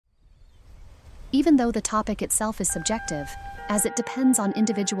Even though the topic itself is subjective, as it depends on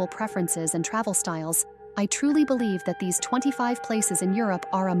individual preferences and travel styles, I truly believe that these 25 places in Europe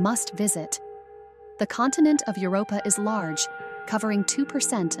are a must-visit. The continent of Europa is large, covering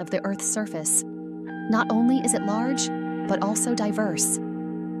 2% of the Earth's surface. Not only is it large, but also diverse.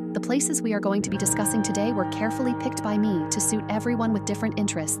 The places we are going to be discussing today were carefully picked by me to suit everyone with different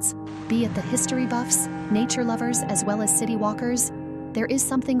interests, be it the history buffs, nature lovers, as well as city walkers. There is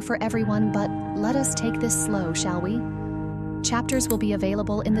something for everyone, but let us take this slow, shall we? Chapters will be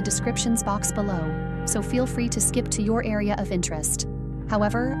available in the descriptions box below, so feel free to skip to your area of interest.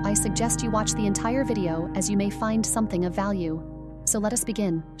 However, I suggest you watch the entire video as you may find something of value. So let us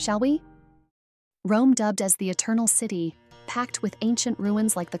begin, shall we? Rome, dubbed as the Eternal City, packed with ancient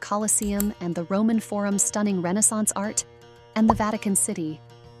ruins like the Colosseum and the Roman Forum's stunning Renaissance art, and the Vatican City.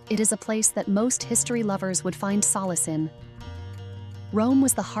 It is a place that most history lovers would find solace in. Rome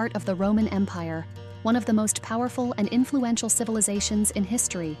was the heart of the Roman Empire, one of the most powerful and influential civilizations in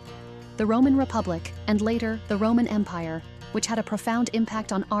history. The Roman Republic, and later the Roman Empire, which had a profound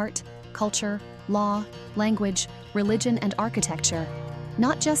impact on art, culture, law, language, religion, and architecture,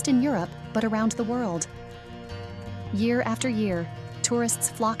 not just in Europe, but around the world. Year after year, tourists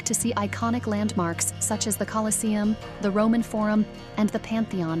flock to see iconic landmarks such as the Colosseum, the Roman Forum, and the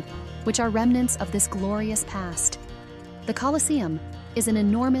Pantheon, which are remnants of this glorious past. The Colosseum is an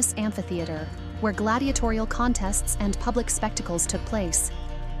enormous amphitheater where gladiatorial contests and public spectacles took place.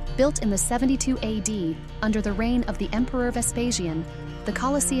 Built in the 72 AD under the reign of the Emperor Vespasian, the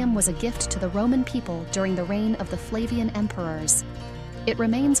Colosseum was a gift to the Roman people during the reign of the Flavian emperors. It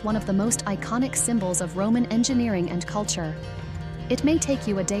remains one of the most iconic symbols of Roman engineering and culture. It may take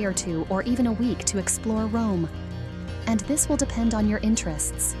you a day or two or even a week to explore Rome, and this will depend on your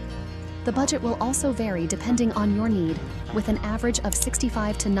interests. The budget will also vary depending on your need, with an average of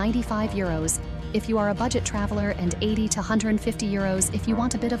 65 to 95 euros if you are a budget traveler and 80 to 150 euros if you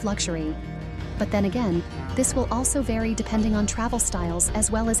want a bit of luxury. But then again, this will also vary depending on travel styles as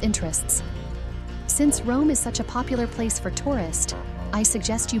well as interests. Since Rome is such a popular place for tourists, I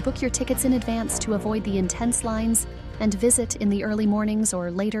suggest you book your tickets in advance to avoid the intense lines and visit in the early mornings or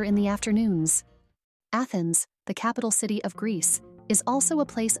later in the afternoons. Athens, the capital city of Greece, is also a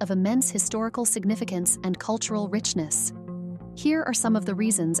place of immense historical significance and cultural richness. Here are some of the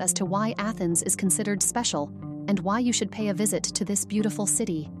reasons as to why Athens is considered special and why you should pay a visit to this beautiful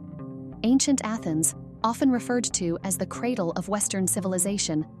city. Ancient Athens, often referred to as the cradle of Western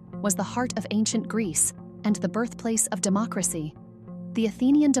civilization, was the heart of ancient Greece and the birthplace of democracy. The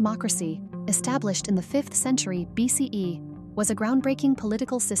Athenian democracy, established in the 5th century BCE, was a groundbreaking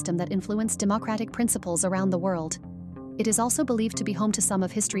political system that influenced democratic principles around the world. It is also believed to be home to some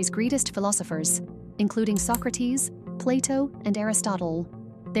of history's greatest philosophers, including Socrates, Plato, and Aristotle.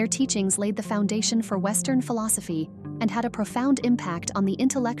 Their teachings laid the foundation for Western philosophy and had a profound impact on the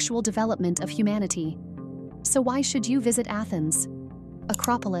intellectual development of humanity. So why should you visit Athens?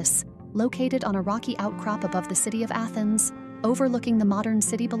 Acropolis, located on a rocky outcrop above the city of Athens, overlooking the modern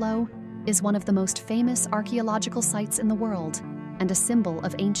city below, is one of the most famous archaeological sites in the world and a symbol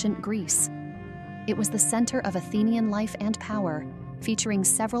of ancient Greece. It was the center of Athenian life and power, featuring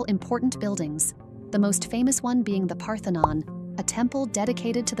several important buildings, the most famous one being the Parthenon, a temple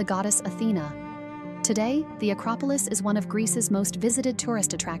dedicated to the goddess Athena. Today, the Acropolis is one of Greece's most visited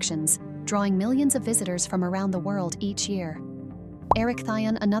tourist attractions, drawing millions of visitors from around the world each year.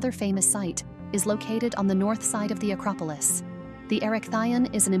 Erechtheion, another famous site, is located on the north side of the Acropolis. The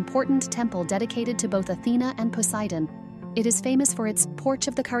Erechtheion is an important temple dedicated to both Athena and Poseidon. It is famous for its Porch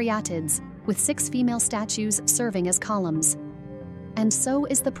of the Caryatids, with 6 female statues serving as columns. And so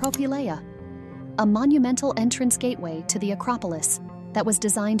is the Propylaea, a monumental entrance gateway to the Acropolis that was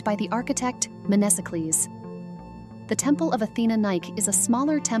designed by the architect Mnesicles. The Temple of Athena Nike is a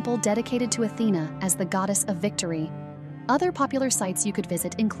smaller temple dedicated to Athena as the goddess of victory. Other popular sites you could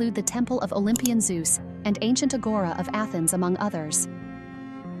visit include the Temple of Olympian Zeus and ancient Agora of Athens, among others.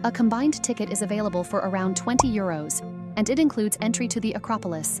 A combined ticket is available for around 20 euros, and it includes entry to the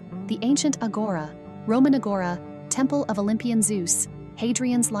Acropolis, the ancient Agora, Roman Agora, Temple of Olympian Zeus,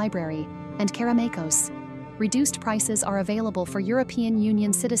 Hadrian's Library, and Kerameikos. Reduced prices are available for European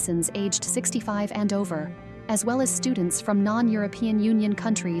Union citizens aged 65 and over, as well as students from non-European Union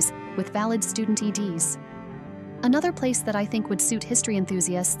countries with valid student EDs. Another place that I think would suit history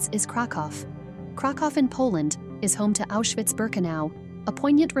enthusiasts is Krakow. Krakow in Poland is home to Auschwitz-Birkenau, a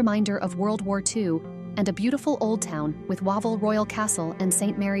poignant reminder of World War II, and a beautiful old town with Wawel Royal Castle and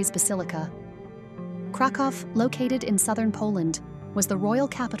St. Mary's Basilica. Krakow, located in southern Poland, was the royal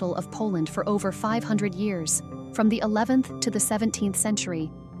capital of Poland for over 500 years, from the 11th to the 17th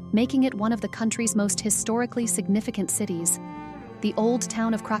century. making it one of the country's most historically significant cities. The old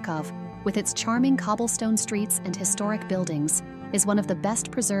town of Krakow, with its charming cobblestone streets and historic buildings, is one of the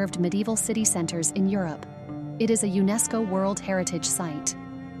best preserved medieval city centers in Europe. It is a UNESCO World Heritage Site.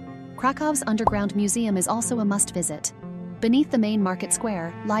 Krakow's underground museum is also a must-visit. Beneath the main market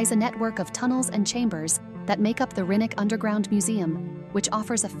square lies a network of tunnels and chambers that make up the Rynek Underground Museum, which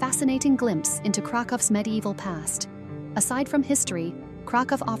offers a fascinating glimpse into Krakow's medieval past. Aside from history,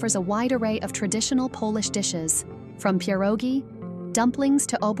 Krakow offers a wide array of traditional Polish dishes, from pierogi, dumplings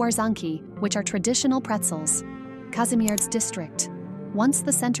to obwarzanki, which are traditional pretzels. Kazimierz district. Once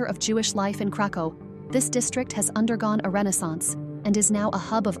the center of Jewish life in Krakow, this district has undergone a renaissance and is now a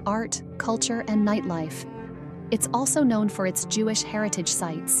hub of art, culture, and nightlife. It's also known for its Jewish heritage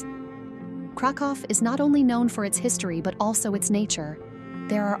sites. Krakow is not only known for its history but also its nature.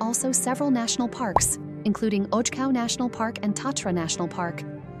 There are also several national parks, including Ojkał National Park and Tatra National Park,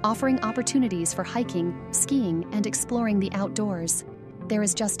 offering opportunities for hiking, skiing, and exploring the outdoors. There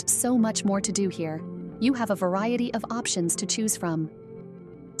is just so much more to do here. You have a variety of options to choose from.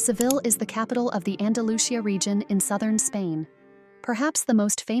 Seville is the capital of the Andalusia region in southern Spain. Perhaps the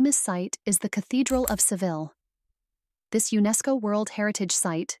most famous site is the Cathedral of Seville. This UNESCO World Heritage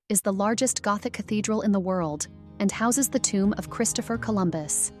Site is the largest Gothic cathedral in the world and houses the tomb of Christopher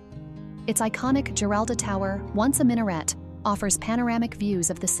Columbus. Its iconic Giralda Tower, once a minaret, offers panoramic views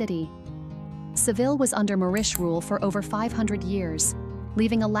of the city. Seville was under Moorish rule for over 500 years,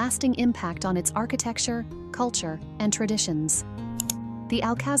 leaving a lasting impact on its architecture, culture, and traditions. The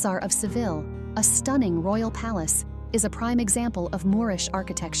Alcázar of Seville, a stunning royal palace, is a prime example of Moorish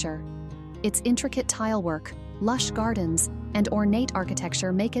architecture. Its intricate tilework, lush gardens, and ornate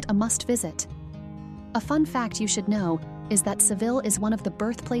architecture make it a must-visit. A fun fact you should know is that Seville is one of the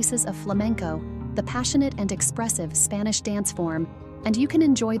birthplaces of flamenco, the passionate and expressive Spanish dance form, and you can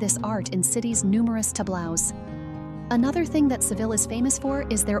enjoy this art in city's numerous tablaos. Another thing that Seville is famous for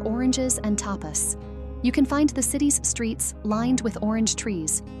is their oranges and tapas. You can find the city's streets lined with orange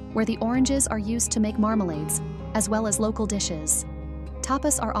trees, where the oranges are used to make marmalades, as well as local dishes.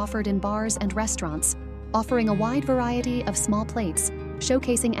 Tapas are offered in bars and restaurants, offering a wide variety of small plates,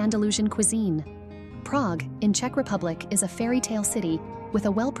 showcasing Andalusian cuisine. Prague, in Czech Republic, is a fairy tale city with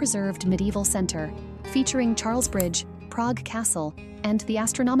a well-preserved medieval center, featuring Charles Bridge, Prague Castle, and the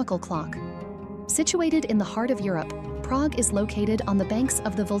astronomical clock. Situated in the heart of Europe, Prague is located on the banks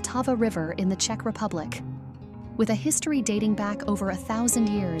of the Vltava River in the Czech Republic. With a history dating back over 1,000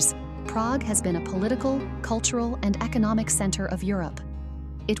 years, Prague has been a political, cultural, and economic center of Europe.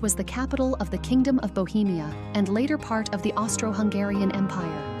 It was the capital of the Kingdom of Bohemia and later part of the Austro-Hungarian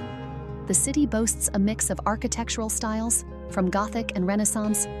Empire. The city boasts a mix of architectural styles, from Gothic and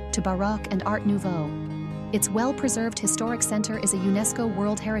Renaissance to Baroque and Art Nouveau. Its well-preserved historic center is a UNESCO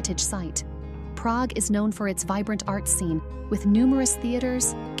World Heritage Site. Prague is known for its vibrant art scene, with numerous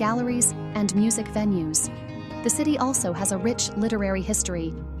theaters, galleries, and music venues. The city also has a rich literary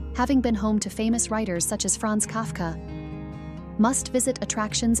history, having been home to famous writers such as Franz Kafka. Must-visit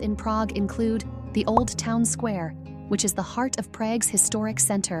attractions in Prague include the Old Town Square, which is the heart of Prague's historic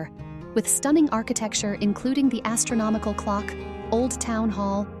center, with stunning architecture including the astronomical clock, Old Town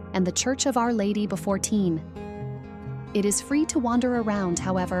Hall, and the Church of Our Lady before Teen. It is free to wander around,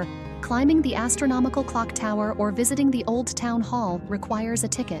 however. Climbing the astronomical clock tower or visiting the Old Town Hall requires a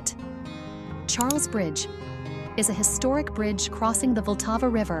ticket. Charles Bridge is a historic bridge crossing the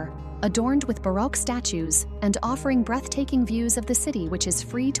Vltava River, adorned with Baroque statues and offering breathtaking views of the city, which is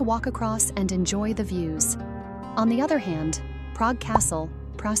free to walk across and enjoy the views. On the other hand, Prague Castle,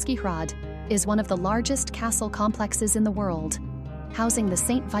 Pražský hrad, is one of the largest castle complexes in the world, housing the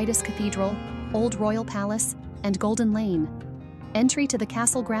St. Vitus Cathedral, Old Royal Palace, and Golden Lane. Entry to the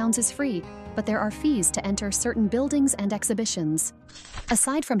castle grounds is free, but there are fees to enter certain buildings and exhibitions.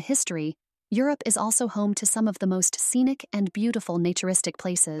 Aside from history, Europe is also home to some of the most scenic and beautiful naturistic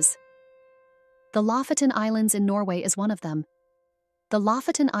places. The Lofoten Islands in Norway is one of them. The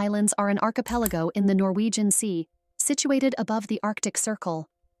Lofoten Islands are an archipelago in the Norwegian Sea, situated above the Arctic Circle.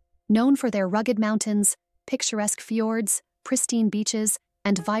 Known for their rugged mountains, picturesque fjords, pristine beaches,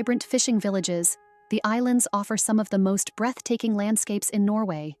 and vibrant fishing villages, the islands offer some of the most breathtaking landscapes in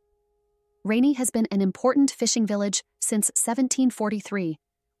Norway. Reni has been an important fishing village since 1743,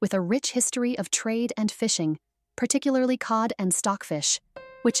 with a rich history of trade and fishing, particularly cod and stockfish,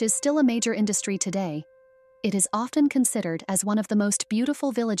 which is still a major industry today. It is often considered as one of the most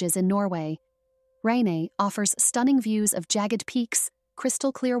beautiful villages in Norway. Reni offers stunning views of jagged peaks,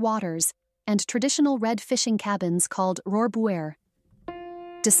 crystal-clear waters, and traditional red fishing cabins called rorbuer.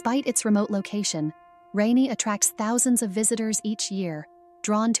 Despite its remote location, Reni attracts thousands of visitors each year,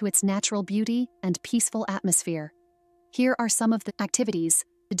 drawn to its natural beauty and peaceful atmosphere. Here are some of the activities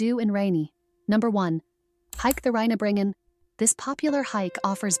to do in Rainy. Number 1. Hike the Rheinebringen. This popular hike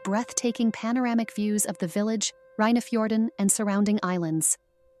offers breathtaking panoramic views of the village, Rheinefjorden, and surrounding islands.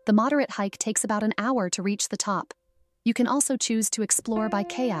 The moderate hike takes about an hour to reach the top. You can also choose to explore by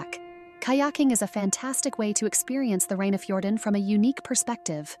kayak. Kayaking is a fantastic way to experience the Rheinefjorden from a unique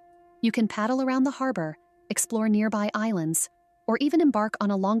perspective. You can paddle around the harbor, explore nearby islands, or even embark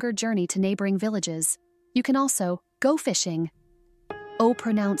on a longer journey to neighboring villages. You can also go fishing. O,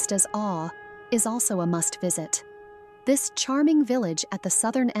 pronounced as awe, is also a must-visit. This charming village at the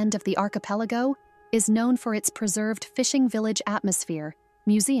southern end of the archipelago is known for its preserved fishing village atmosphere,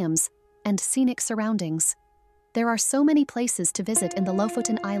 museums, and scenic surroundings. There are so many places to visit in the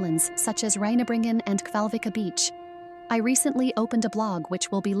Lofoten Islands, such as Rheinebringen and Kvalvika Beach. I recently opened a blog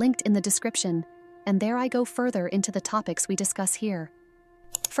which will be linked in the description, and there I go further into the topics we discuss here.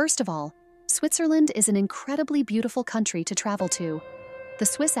 First of all, Switzerland is an incredibly beautiful country to travel to. The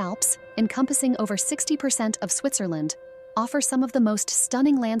Swiss Alps, encompassing over 60% of Switzerland, offer some of the most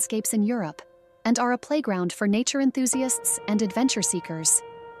stunning landscapes in Europe and are a playground for nature enthusiasts and adventure seekers.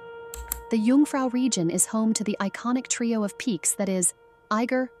 The Jungfrau region is home to the iconic trio of peaks that is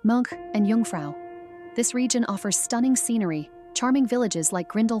Eiger, Munch, and Jungfrau. This region offers stunning scenery, charming villages like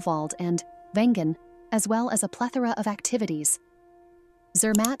Grindelwald and Wengen, as well as a plethora of activities.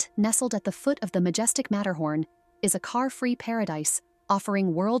 Zermatt, nestled at the foot of the majestic Matterhorn, is a car-free paradise,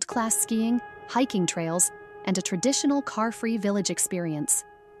 offering world-class skiing, hiking trails, and a traditional car-free village experience.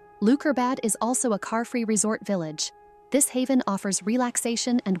 Leukerbad is also a car-free resort village. This haven offers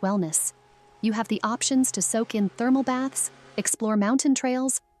relaxation and wellness. You have the options to soak in thermal baths, explore mountain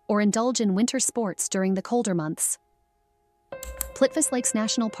trails, or indulge in winter sports during the colder months. Plitvice Lakes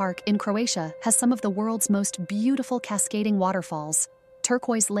National Park in Croatia has some of the world's most beautiful cascading waterfalls,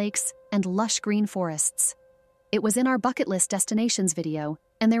 turquoise lakes, and lush green forests. It was in our Bucketlist Destinations video,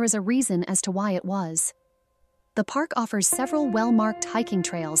 and there is a reason as to why it was. The park offers several well-marked hiking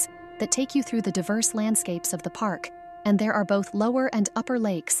trails that take you through the diverse landscapes of the park, and there are both lower and upper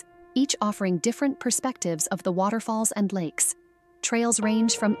lakes, each offering different perspectives of the waterfalls and lakes. Trails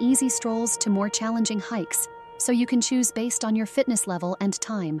range from easy strolls to more challenging hikes, so you can choose based on your fitness level and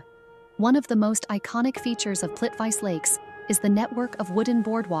time. One of the most iconic features of Plitvice Lakes is the network of wooden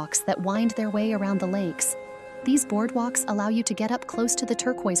boardwalks that wind their way around the lakes. These boardwalks allow you to get up close to the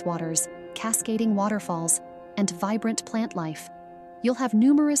turquoise waters, cascading waterfalls, and vibrant plant life. You'll have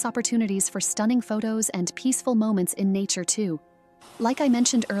numerous opportunities for stunning photos and peaceful moments in nature too. Like I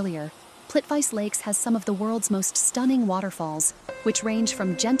mentioned earlier, Plitvice Lakes has some of the world's most stunning waterfalls, which range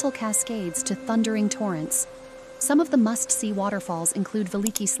from gentle cascades to thundering torrents. Some of the must-see waterfalls include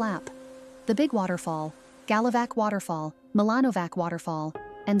Veliki Slap, the Big Waterfall, Galovac Waterfall, Milanovac Waterfall,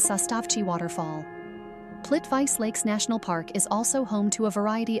 and Sastavci Waterfall. Plitvice Lakes National Park is also home to a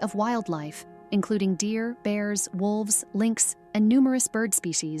variety of wildlife, including deer, bears, wolves, lynx, and numerous bird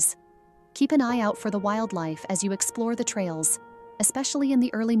species. Keep an eye out for the wildlife as you explore the trails, especially in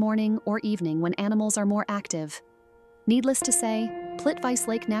the early morning or evening when animals are more active. Needless to say, Plitvice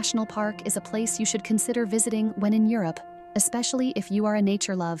Lake National Park is a place you should consider visiting when in Europe, especially if you are a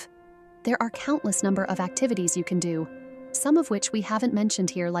nature love. There are countless number of activities you can do, some of which we haven't mentioned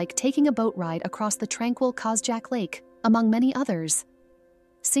here, like taking a boat ride across the tranquil Kozjak Lake, among many others.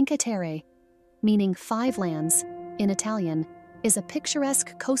 Cinque Terre, meaning five lands, in Italian, is a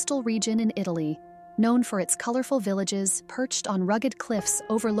picturesque coastal region in Italy, known for its colorful villages perched on rugged cliffs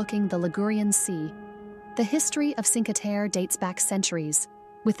overlooking the Ligurian Sea. The history of Cinque Terre dates back centuries,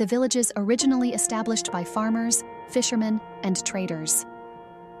 with the villages originally established by farmers, fishermen, and traders.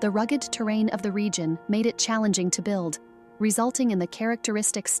 The rugged terrain of the region made it challenging to build, resulting in the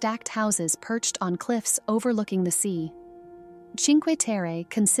characteristic stacked houses perched on cliffs overlooking the sea. Cinque Terre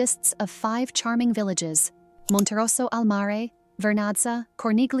consists of 5 charming villages: Monterosso al Mare, Vernazza,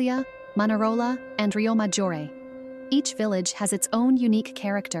 Corniglia, Manarola, and Riomaggiore. Each village has its own unique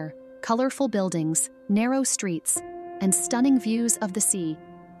character, colorful buildings, narrow streets, and stunning views of the sea.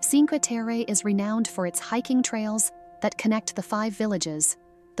 Cinque Terre is renowned for its hiking trails that connect the 5 villages,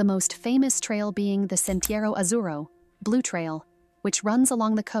 the most famous trail being the Sentiero Azzurro, Blue Trail, which runs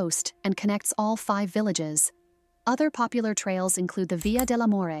along the coast and connects all 5 villages. Other popular trails include the Via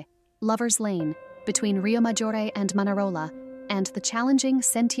dell'Amore, Lover's Lane, between Riomaggiore and Manarola, and the challenging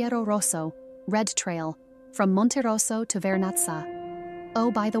Sentiero Rosso, Red Trail, from Monterosso to Vernazza.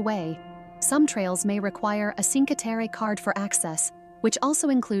 Oh, by the way, some trails may require a Cinque Terre card for access, which also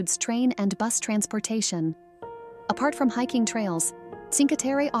includes train and bus transportation. Apart from hiking trails, Cinque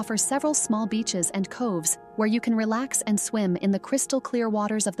Terre offers several small beaches and coves where you can relax and swim in the crystal-clear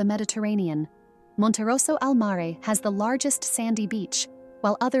waters of the Mediterranean. Monterosso al Mare has the largest sandy beach,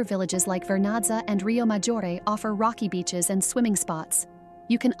 while other villages like Vernazza and Rio Maggiore offer rocky beaches and swimming spots.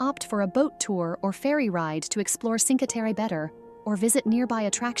 You can opt for a boat tour or ferry ride to explore Cinque Terre better, or visit nearby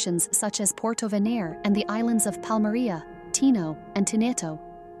attractions such as Porto Venere and the islands of Palmaria, Tino, and Tineto.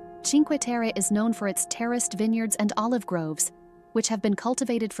 Cinque Terre is known for its terraced vineyards and olive groves, which have been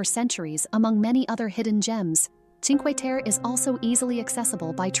cultivated for centuries among many other hidden gems. Cinque Terre is also easily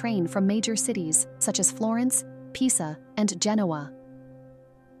accessible by train from major cities such as Florence, Pisa, and Genoa.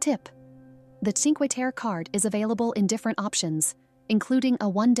 Tip: the Cinque Terre card is available in different options, including a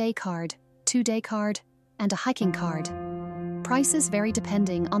one-day card, two-day card, and a hiking card. Prices vary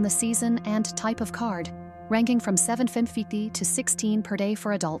depending on the season and type of card, ranking from $7.50 to $16 per day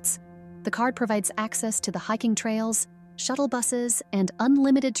for adults. The card provides access to the hiking trails, shuttle buses, and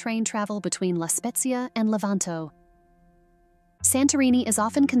unlimited train travel between La Spezia and Levanto. Santorini is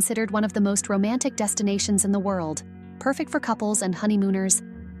often considered one of the most romantic destinations in the world, perfect for couples and honeymooners,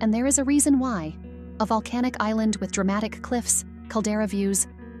 and there is a reason why. A volcanic island with dramatic cliffs, caldera views,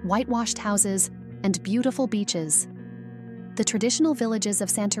 whitewashed houses, and beautiful beaches. The traditional villages of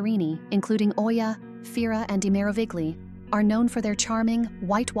Santorini, including Oia, Fira, and I Merovigli, are known for their charming,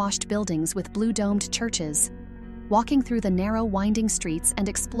 whitewashed buildings with blue-domed churches. Walking through the narrow, winding streets and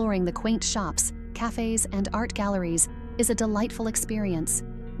exploring the quaint shops, cafes, and art galleries is a delightful experience,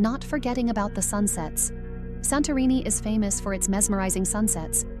 not forgetting about the sunsets. Santorini is famous for its mesmerizing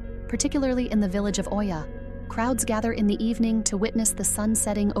sunsets, particularly in the village of Oia. Crowds gather in the evening to witness the sun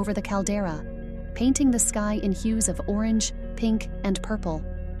setting over the caldera, painting the sky in hues of orange, pink, and purple.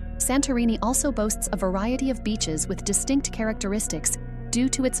 Santorini also boasts a variety of beaches with distinct characteristics due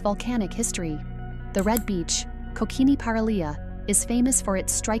to its volcanic history. The Red Beach, Kokini Paralia, is famous for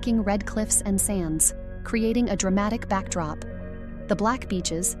its striking red cliffs and sands, creating a dramatic backdrop. The Black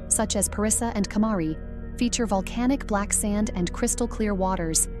Beaches, such as Parissa and Kamari, feature volcanic black sand and crystal-clear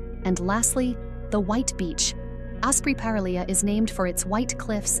waters. And lastly, the White Beach. Aspri Paralia is named for its white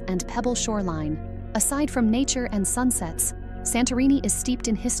cliffs and pebble shoreline. Aside from nature and sunsets, Santorini is steeped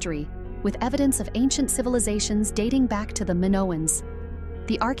in history, with evidence of ancient civilizations dating back to the Minoans.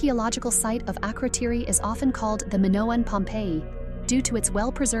 The archaeological site of Akrotiri is often called the Minoan Pompeii, due to its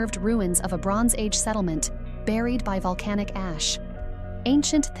well-preserved ruins of a Bronze Age settlement buried by volcanic ash.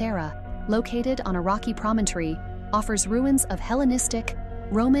 Ancient Thera, located on a rocky promontory, offers ruins of Hellenistic,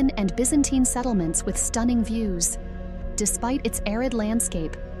 Roman, and Byzantine settlements with stunning views. Despite its arid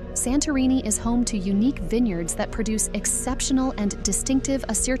landscape, Santorini is home to unique vineyards that produce exceptional and distinctive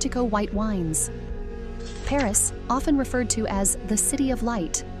Assyrtiko white wines. Paris, often referred to as the City of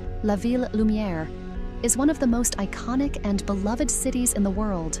Light, La Ville Lumière, is one of the most iconic and beloved cities in the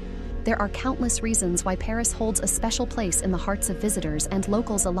world. There are countless reasons why Paris holds a special place in the hearts of visitors and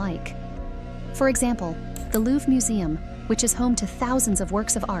locals alike. For example, the Louvre Museum, which is home to thousands of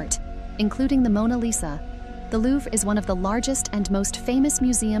works of art, including the Mona Lisa. The Louvre is one of the largest and most famous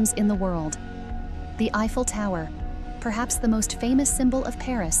museums in the world. The Eiffel Tower, perhaps the most famous symbol of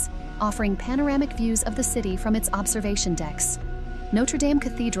Paris, offering panoramic views of the city from its observation decks. Notre Dame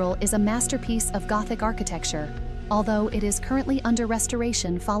Cathedral is a masterpiece of Gothic architecture, although it is currently under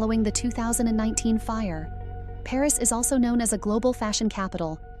restoration following the 2019 fire. Paris is also known as a global fashion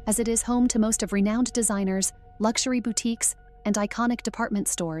capital, as it is home to most of renowned designers, luxury boutiques, and iconic department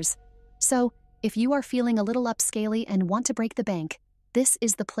stores. So, if you are feeling a little upscale and want to break the bank, this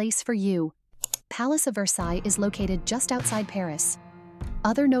is the place for you. Palace of Versailles is located just outside Paris.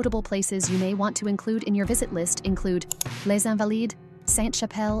 Other notable places you may want to include in your visit list include Les Invalides,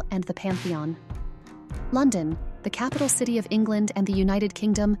 Sainte-Chapelle, and the Pantheon. London, the capital city of England and the United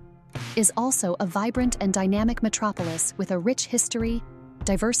Kingdom, is also a vibrant and dynamic metropolis with a rich history,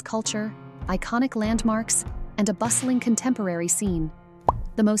 diverse culture, iconic landmarks, and a bustling contemporary scene.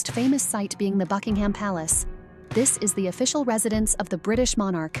 The most famous site being the Buckingham Palace. This is the official residence of the British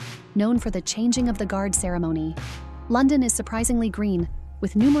monarch, known for the changing of the guard ceremony. London is surprisingly green,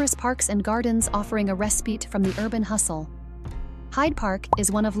 with numerous parks and gardens offering a respite from the urban hustle. Hyde Park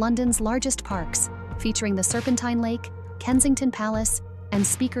is one of London's largest parks, featuring the Serpentine Lake, Kensington Palace, and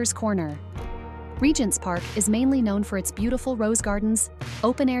Speaker's Corner. Regent's Park is mainly known for its beautiful rose gardens,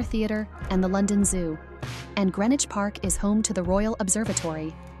 open-air theatre, and the London Zoo. And Greenwich Park is home to the Royal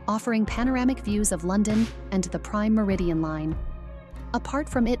Observatory, offering panoramic views of London and the Prime Meridian line. Apart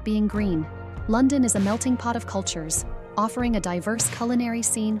from it being green, London is a melting pot of cultures, offering a diverse culinary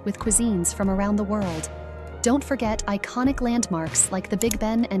scene with cuisines from around the world. Don't forget iconic landmarks like the Big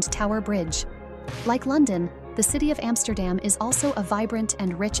Ben and Tower Bridge. Like London, the city of Amsterdam is also a vibrant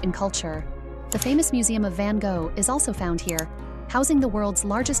and rich in culture. The famous Museum of Van Gogh is also found here, housing the world's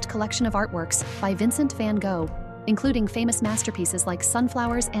largest collection of artworks by Vincent van Gogh, including famous masterpieces like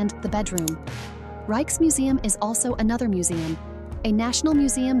Sunflowers and The Bedroom. Rijksmuseum is also another museum, a national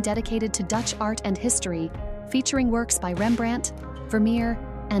museum dedicated to Dutch art and history, featuring works by Rembrandt, Vermeer,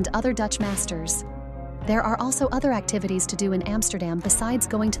 and other Dutch masters. There are also other activities to do in Amsterdam besides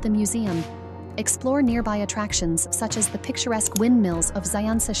going to the museum. Explore nearby attractions such as the picturesque windmills of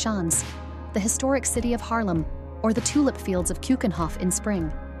Zijnse Schans, the historic city of Haarlem, or the tulip fields of Keukenhof in spring.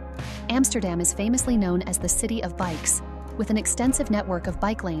 Amsterdam is famously known as the city of bikes, with an extensive network of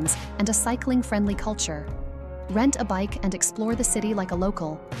bike lanes and a cycling-friendly culture. Rent a bike and explore the city like a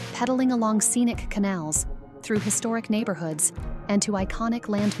local, pedaling along scenic canals, through historic neighborhoods, and to iconic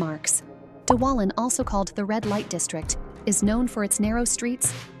landmarks. De Wallen, also called the Red Light District, is known for its narrow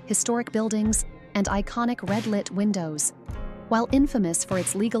streets, historic buildings, and iconic red-lit windows. While infamous for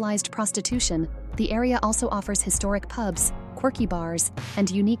its legalized prostitution, the area also offers historic pubs, quirky bars,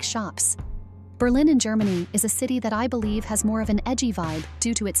 and unique shops. Berlin in Germany is a city that I believe has more of an edgy vibe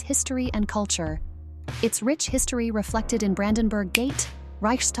due to its history and culture. Its rich history reflected in Brandenburg Gate,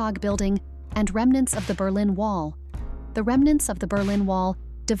 Reichstag building, and remnants of the Berlin Wall. The remnants of the Berlin Wall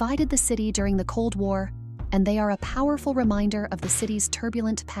divided the city during the Cold War, and they are a powerful reminder of the city's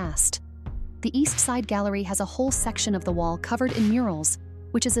turbulent past. The East Side Gallery has a whole section of the wall covered in murals,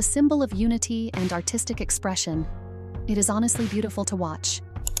 which is a symbol of unity and artistic expression. It is honestly beautiful to watch.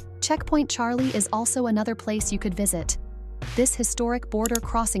 Checkpoint Charlie is also another place you could visit. This historic border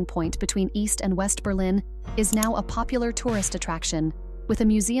crossing point between East and West Berlin is now a popular tourist attraction, with a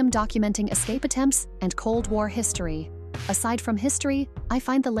museum documenting escape attempts and Cold War history. Aside from history, I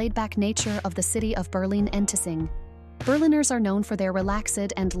find the laid-back nature of the city of Berlin enticing. Berliners are known for their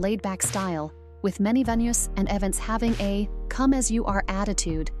relaxed and laid-back style, with many venues and events having a come-as-you-are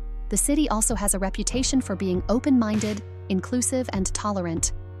attitude. The city also has a reputation for being open-minded, inclusive, and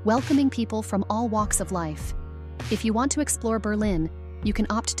tolerant, welcoming people from all walks of life. If you want to explore Berlin, you can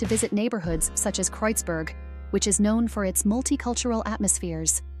opt to visit neighborhoods such as Kreuzberg, which is known for its multicultural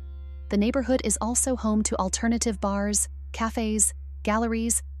atmospheres. The neighborhood is also home to alternative bars, cafes,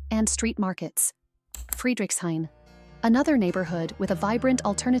 galleries, and street markets. Friedrichshain, another neighborhood with a vibrant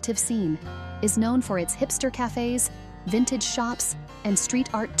alternative scene, is known for its hipster cafes, vintage shops, and street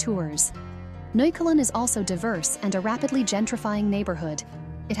art tours. Neukölln is also diverse and a rapidly gentrifying neighborhood.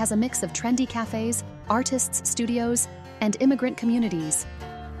 It has a mix of trendy cafes, artists' studios, and immigrant communities.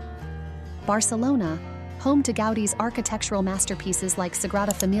 Barcelona, home to Gaudi's architectural masterpieces like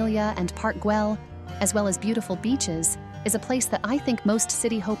Sagrada Familia and Park Güell, as well as beautiful beaches, is a place that I think most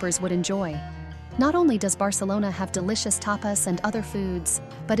city hoppers would enjoy. Not only does Barcelona have delicious tapas and other foods,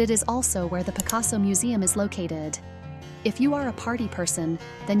 but it is also where the Picasso Museum is located. If you are a party person,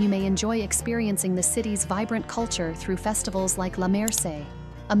 then you may enjoy experiencing the city's vibrant culture through festivals like La Mercè,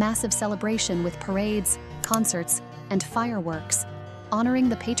 a massive celebration with parades, concerts, and fireworks, honoring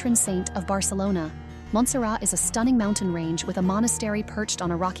the patron saint of Barcelona. Montserrat is a stunning mountain range with a monastery perched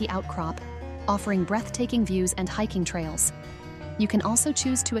on a rocky outcrop, offering breathtaking views and hiking trails. You can also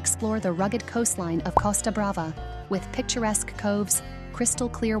choose to explore the rugged coastline of Costa Brava, with picturesque coves, crystal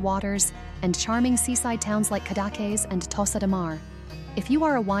clear waters, and charming seaside towns like Cadaqués and Tossa de Mar. If you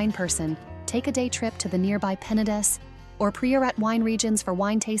are a wine person, take a day trip to the nearby Penedès or Priorat wine regions for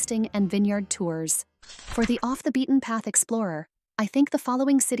wine tasting and vineyard tours. For the off-the-beaten-path explorer, I think the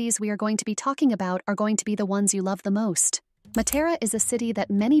following cities we are going to be talking about are going to be the ones you love the most. Matera is a city that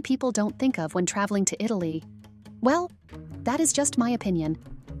many people don't think of when traveling to Italy. Well, that is just my opinion.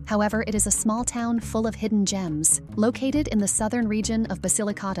 However, it is a small town full of hidden gems. Located in the southern region of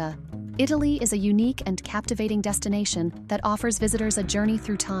Basilicata, Italy is a unique and captivating destination that offers visitors a journey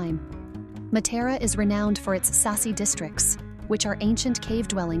through time. Matera is renowned for its Sassi districts, which are ancient cave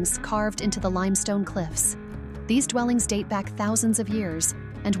dwellings carved into the limestone cliffs. These dwellings date back thousands of years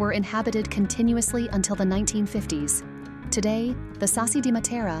and were inhabited continuously until the 1950s. Today, the Sassi di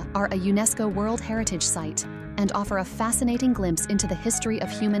Matera are a UNESCO World Heritage Site and offer a fascinating glimpse into the history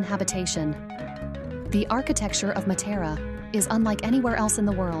of human habitation. The architecture of Matera is unlike anywhere else in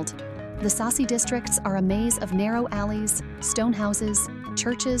the world. The Sassi districts are a maze of narrow alleys, stone houses,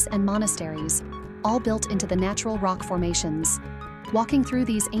 churches, and monasteries, all built into the natural rock formations. Walking through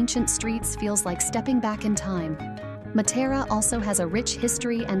these ancient streets feels like stepping back in time. Matera also has a rich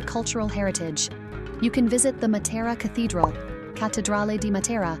history and cultural heritage. You can visit the Matera Cathedral, Cattedrale di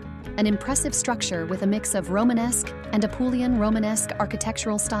Matera, an impressive structure with a mix of Romanesque and Apulian Romanesque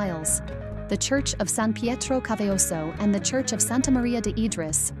architectural styles. The Church of San Pietro Caveoso and the Church of Santa Maria de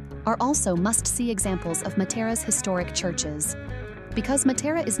Idris are also must-see examples of Matera's historic churches. Because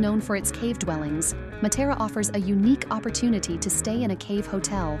Matera is known for its cave dwellings, Matera offers a unique opportunity to stay in a cave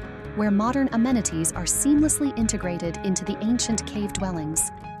hotel, where modern amenities are seamlessly integrated into the ancient cave dwellings.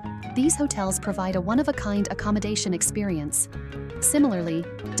 These hotels provide a one-of-a-kind accommodation experience. Similarly,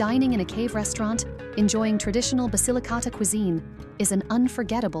 dining in a cave restaurant, enjoying traditional Basilicata cuisine, is an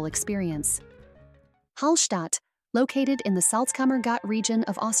unforgettable experience. Hallstatt, located in the Salzkammergut region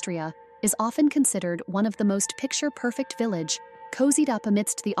of Austria, is often considered one of the most picture-perfect village, cozied up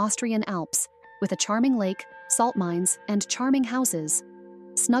amidst the Austrian Alps, with a charming lake, salt mines, and charming houses.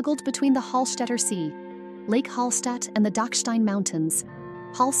 Snuggled between the Hallstätter Sea, Lake Hallstatt, and the Dachstein Mountains,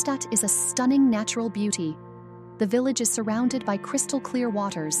 Hallstatt is a stunning natural beauty. The village is surrounded by crystal-clear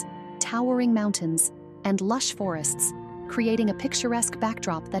waters, towering mountains, and lush forests, creating a picturesque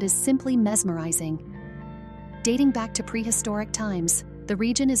backdrop that is simply mesmerizing. Dating back to prehistoric times, the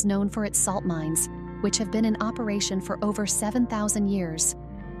region is known for its salt mines, which have been in operation for over 7,000 years.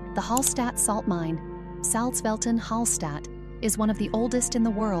 The Hallstatt salt mine, Salzwelten Hallstatt, is one of the oldest in the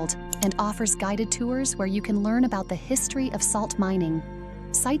world and offers guided tours where you can learn about the history of salt mining.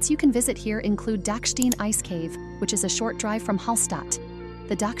 Sites you can visit here include Dachstein Ice Cave, which is a short drive from Hallstatt.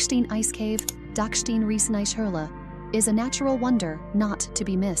 The Dachstein Ice Cave, Dachstein Rieseneishöhle, is a natural wonder not to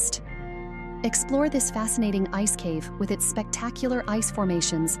be missed. Explore this fascinating ice cave with its spectacular ice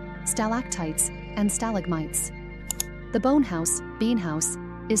formations, stalactites, and stalagmites. The Bean House,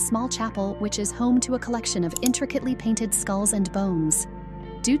 is small chapel which is home to a collection of intricately painted skulls and bones.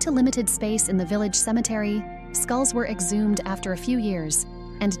 Due to limited space in the village cemetery, skulls were exhumed after a few years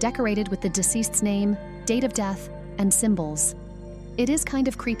and decorated with the deceased's name, date of death, and symbols. It is kind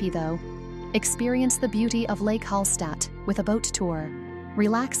of creepy though. Experience the beauty of Lake Hallstatt with a boat tour.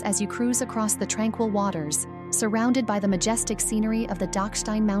 Relax as you cruise across the tranquil waters, surrounded by the majestic scenery of the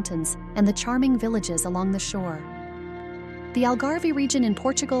Dachstein Mountains and the charming villages along the shore. The Algarve region in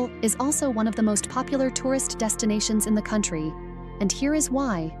Portugal is also one of the most popular tourist destinations in the country, and here is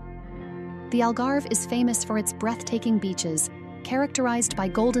why. The Algarve is famous for its breathtaking beaches, characterized by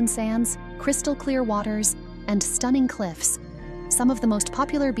golden sands, crystal-clear waters, and stunning cliffs. Some of the most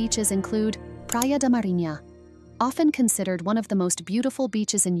popular beaches include Praia da Marinha, often considered one of the most beautiful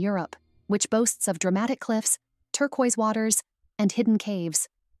beaches in Europe, which boasts of dramatic cliffs, turquoise waters, and hidden caves.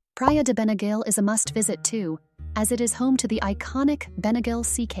 Praia de Benagil is a must-visit too, as it is home to the iconic Benagil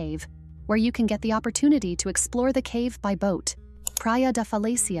Sea Cave, where you can get the opportunity to explore the cave by boat. Praia da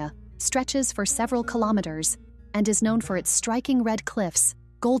Falésia stretches for several kilometers and is known for its striking red cliffs,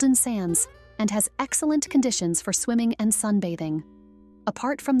 golden sands, and has excellent conditions for swimming and sunbathing.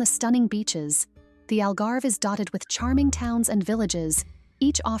 Apart from the stunning beaches, the Algarve is dotted with charming towns and villages,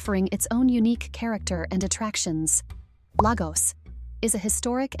 each offering its own unique character and attractions. Lagos is a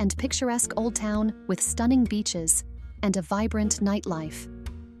historic and picturesque old town with stunning beaches and a vibrant nightlife.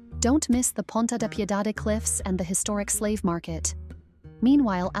 Don't miss the Ponta da Piedade cliffs and the historic slave market.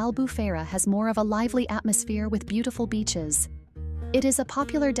 Meanwhile, Albufeira has more of a lively atmosphere with beautiful beaches. It is a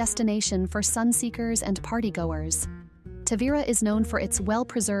popular destination for sunseekers and partygoers. Tavira is known for its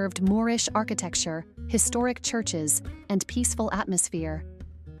well-preserved Moorish architecture, historic churches, and peaceful atmosphere.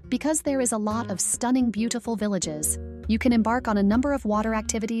 Because there is a lot of stunning, beautiful villages, you can embark on a number of water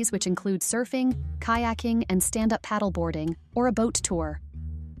activities which include surfing, kayaking, and stand-up paddleboarding, or a boat tour.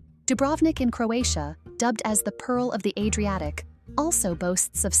 Dubrovnik in Croatia, dubbed as the Pearl of the Adriatic, also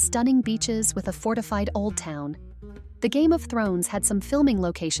boasts of stunning beaches with a fortified old town. The Game of Thrones had some filming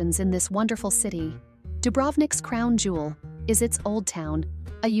locations in this wonderful city. Dubrovnik's crown jewel is its Old Town,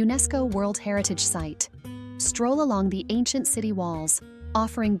 a UNESCO World Heritage Site. Stroll along the ancient city walls,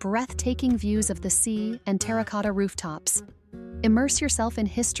 offering breathtaking views of the sea and terracotta rooftops. Immerse yourself in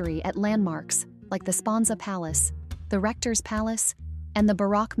history at landmarks like the Sponza Palace, the Rector's Palace, and the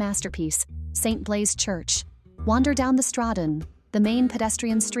Baroque masterpiece, St. Blaise Church. Wander down the Straden, the main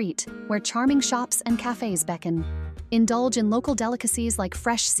pedestrian street, where charming shops and cafes beckon. Indulge in local delicacies like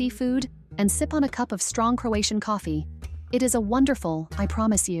fresh seafood and sip on a cup of strong Croatian coffee. It is a wonderful, I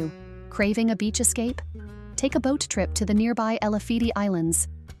promise you. Craving a beach escape? Take a boat trip to the nearby Elafidi Islands,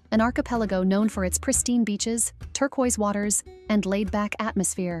 an archipelago known for its pristine beaches, turquoise waters, and laid-back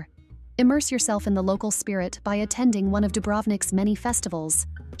atmosphere. Immerse yourself in the local spirit by attending one of Dubrovnik's many festivals,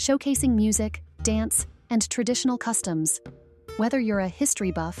 showcasing music, dance, and traditional customs. Whether you're a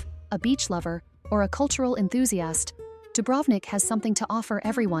history buff, a beach lover, or a cultural enthusiast, Dubrovnik has something to offer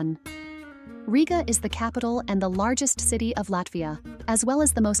everyone. Riga is the capital and the largest city of Latvia, as well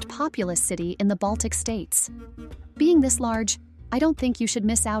as the most populous city in the Baltic states. Being this large, I don't think you should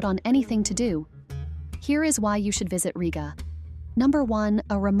miss out on anything to do. Here is why you should visit Riga. Number 1,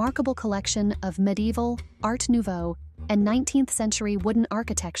 a remarkable collection of medieval, Art Nouveau, and 19th-century wooden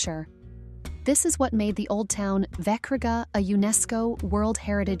architecture. This is what made the Old Town Krakow a UNESCO World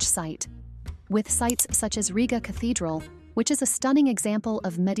Heritage Site, with sites such as Riga Cathedral, which is a stunning example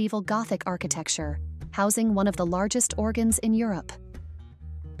of medieval Gothic architecture, housing one of the largest organs in Europe.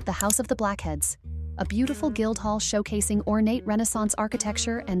 The House of the Blackheads, a beautiful guild hall showcasing ornate Renaissance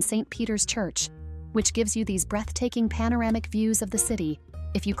architecture, and St. Peter's Church, which gives you these breathtaking panoramic views of the city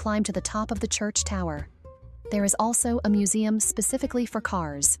if you climb to the top of the church tower. There is also a museum specifically for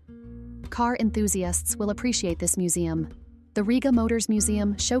cars. Car enthusiasts will appreciate this museum. The Riga Motors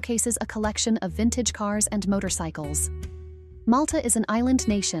Museum showcases a collection of vintage cars and motorcycles. Malta is an island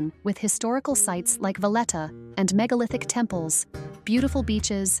nation with historical sites like Valletta and megalithic temples, beautiful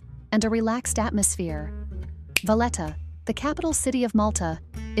beaches, and a relaxed atmosphere. Valletta, the capital city of Malta,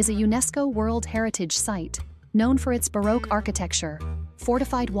 is a UNESCO World Heritage Site, known for its Baroque architecture,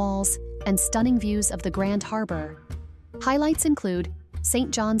 fortified walls, and stunning views of the Grand Harbor. Highlights include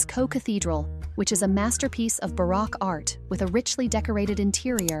St. John's Co-Cathedral, which is a masterpiece of Baroque art with a richly decorated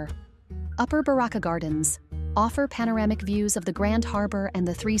interior. Upper Baracca Gardens offer panoramic views of the Grand Harbor and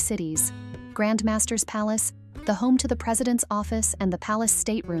the three cities. Grand Master's Palace, the home to the President's Office and the Palace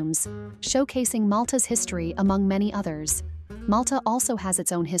Staterooms, showcasing Malta's history among many others. Malta also has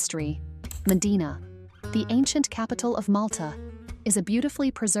its own history. Medina, the ancient capital of Malta, is a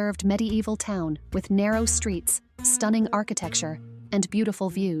beautifully preserved medieval town with narrow streets, stunning architecture, and beautiful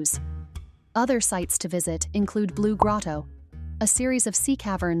views. Other sites to visit include Blue Grotto, a series of sea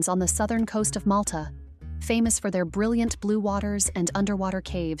caverns on the southern coast of Malta, famous for their brilliant blue waters and underwater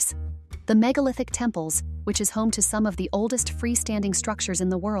caves. The megalithic temples, which is home to some of the oldest freestanding structures in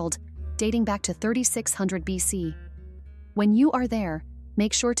the world, dating back to 3600 BC. When you are there,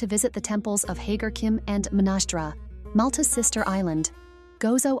 make sure to visit the temples of Hagarkim and Manastra, Malta's sister island.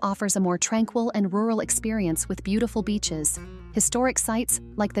 Gozo offers a more tranquil and rural experience with beautiful beaches, historic sites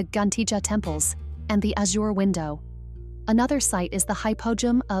like the Gantija temples, and the Azure Window. Another site is the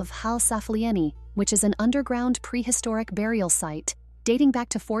Hypogum of Hal Saflieni, which is an underground prehistoric burial site dating back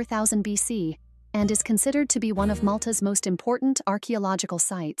to 4000 BC and is considered to be one of Malta's most important archaeological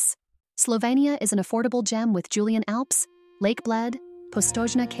sites. Slovenia is an affordable gem with Julian Alps, Lake Bled,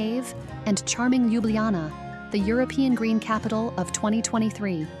 Postojna Cave, and charming Ljubljana, the European Green Capital of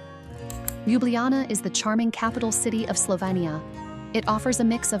 2023. Ljubljana is the charming capital city of Slovenia. It offers a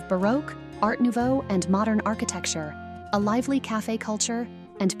mix of Baroque, Art Nouveau, and modern architecture, a lively cafe culture,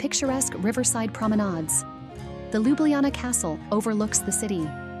 and picturesque riverside promenades. The Ljubljana Castle overlooks the city.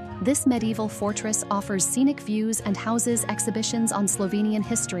 This medieval fortress offers scenic views and houses exhibitions on Slovenian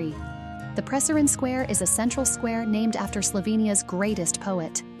history. The Prešeren Square is a central square named after Slovenia's greatest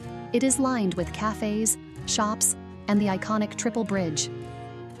poet. It is lined with cafes, shops, and the iconic Triple Bridge.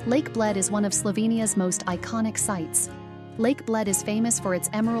 Lake Bled is one of Slovenia's most iconic sites. Lake Bled is famous for its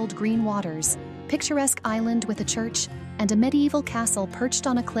emerald green waters, picturesque island with a church, and a medieval castle perched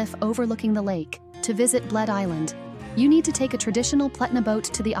on a cliff overlooking the lake. To visit Bled Island, you need to take a traditional Pletna boat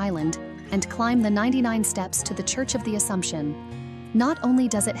to the island and climb the 99 steps to the Church of the Assumption. Not only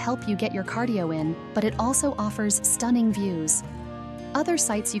does it help you get your cardio in, but it also offers stunning views. Other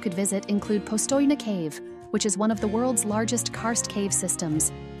sites you could visit include Postojna Cave, which is one of the world's largest karst cave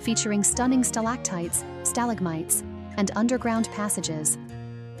systems, featuring stunning stalactites, stalagmites, and underground passages.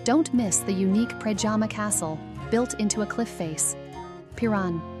 Don't miss the unique Prejama Castle, built into a cliff face.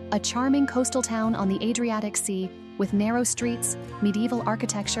 Piran, a charming coastal town on the Adriatic Sea with narrow streets, medieval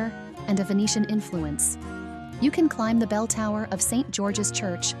architecture, and a Venetian influence. You can climb the bell tower of St. George's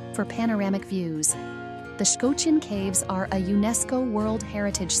Church for panoramic views. The Shkotian Caves are a UNESCO World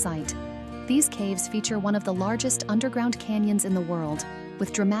Heritage Site. These caves feature one of the largest underground canyons in the world,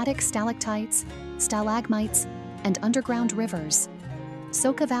 with dramatic stalactites, stalagmites, and underground rivers.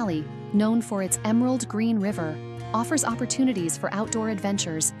 Soka Valley, known for its emerald green river, offers opportunities for outdoor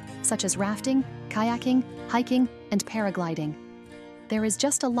adventures such as rafting, kayaking, hiking, and paragliding. There is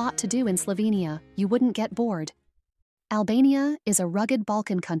just a lot to do in Slovenia, you wouldn't get bored. Albania is a rugged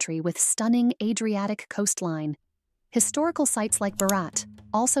Balkan country with stunning Adriatic coastline. Historical sites like Berat,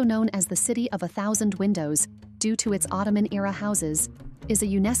 also known as the City of 1,000 Windows due to its Ottoman-era houses, is a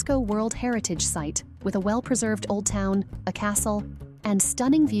UNESCO World Heritage Site with a well-preserved old town, a castle, and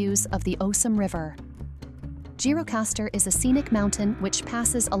stunning views of the Osum River. Gjirokastar is a scenic mountain which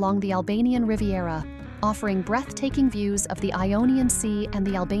passes along the Albanian Riviera, offering breathtaking views of the Ionian Sea and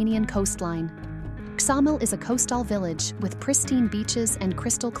the Albanian coastline. Ksamil is a coastal village with pristine beaches and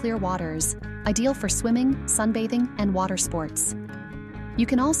crystal-clear waters, ideal for swimming, sunbathing, and water sports. You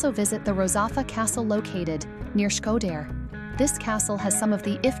can also visit the Rozafa Castle located near Shkodër. This castle has some of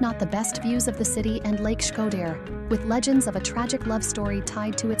the, if not the best views of the city and Lake Shkoder, with legends of a tragic love story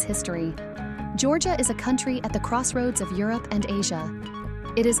tied to its history. Georgia is a country at the crossroads of Europe and Asia.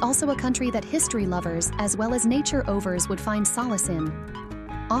 It is also a country that history lovers as well as nature overs would find solace in.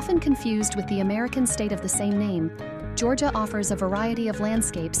 Often confused with the American state of the same name, Georgia offers a variety of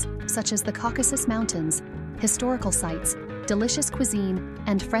landscapes such as the Caucasus Mountains, historical sites, delicious cuisine,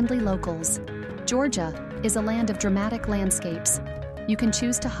 and friendly locals. Georgia is a land of dramatic landscapes. You can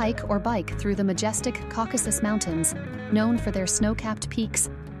choose to hike or bike through the majestic Caucasus Mountains, known for their snow-capped peaks,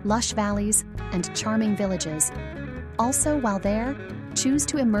 lush valleys, and charming villages. Also, while there, choose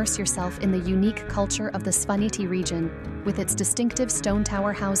to immerse yourself in the unique culture of the Svaneti region, with its distinctive stone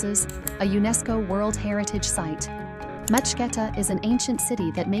tower houses, a UNESCO World Heritage Site. Mechketa is an ancient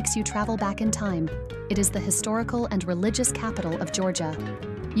city that makes you travel back in time. It is the historical and religious capital of Georgia.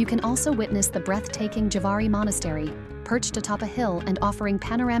 You can also witness the breathtaking Javari Monastery, perched atop a hill and offering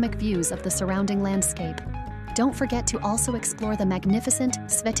panoramic views of the surrounding landscape. Don't forget to also explore the magnificent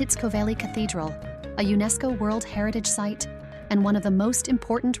Svetitskhoveli Cathedral, a UNESCO World Heritage Site, and one of the most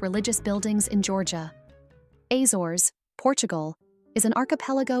important religious buildings in Georgia. Azores, Portugal, is an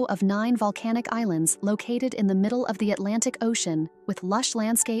archipelago of 9 volcanic islands located in the middle of the Atlantic Ocean with lush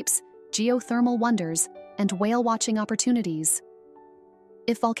landscapes, geothermal wonders, and whale-watching opportunities.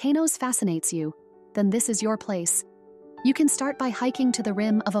 If volcanoes fascinates you, then this is your place. You can start by hiking to the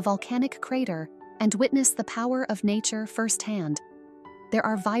rim of a volcanic crater and witness the power of nature firsthand. There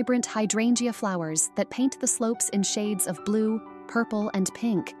are vibrant hydrangea flowers that paint the slopes in shades of blue, purple, and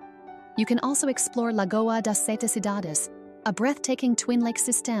pink. You can also explore Lagoa das Sete Cidades, a breathtaking twin lake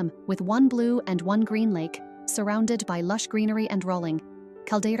system with 1 blue and 1 green lake, surrounded by lush greenery and rolling.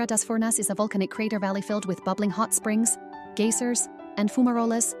 Caldeira das Furnas is a volcanic crater valley filled with bubbling hot springs, geysers, and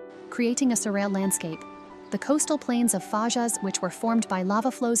fumarolas, creating a surreal landscape. The coastal plains of Fajas, which were formed by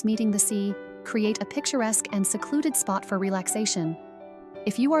lava flows meeting the sea, create a picturesque and secluded spot for relaxation.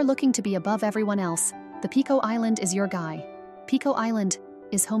 If you are looking to be above everyone else, the Pico Island is your guy. Pico Island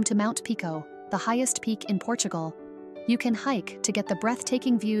is home to Mount Pico, the highest peak in Portugal. You can hike to get the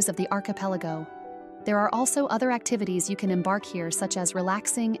breathtaking views of the archipelago. There are also other activities you can embark here, such as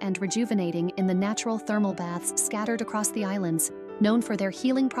relaxing and rejuvenating in the natural thermal baths scattered across the islands, known for their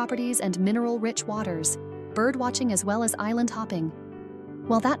healing properties and mineral-rich waters, bird watching as well as island hopping.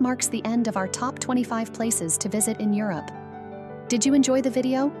 Well, that marks the end of our top 25 places to visit in Europe. Did you enjoy the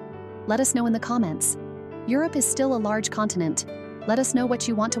video? Let us know in the comments. Europe is still a large continent. Let us know what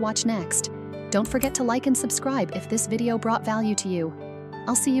you want to watch next. Don't forget to like and subscribe if this video brought value to you.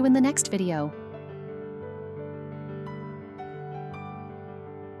 I'll see you in the next video.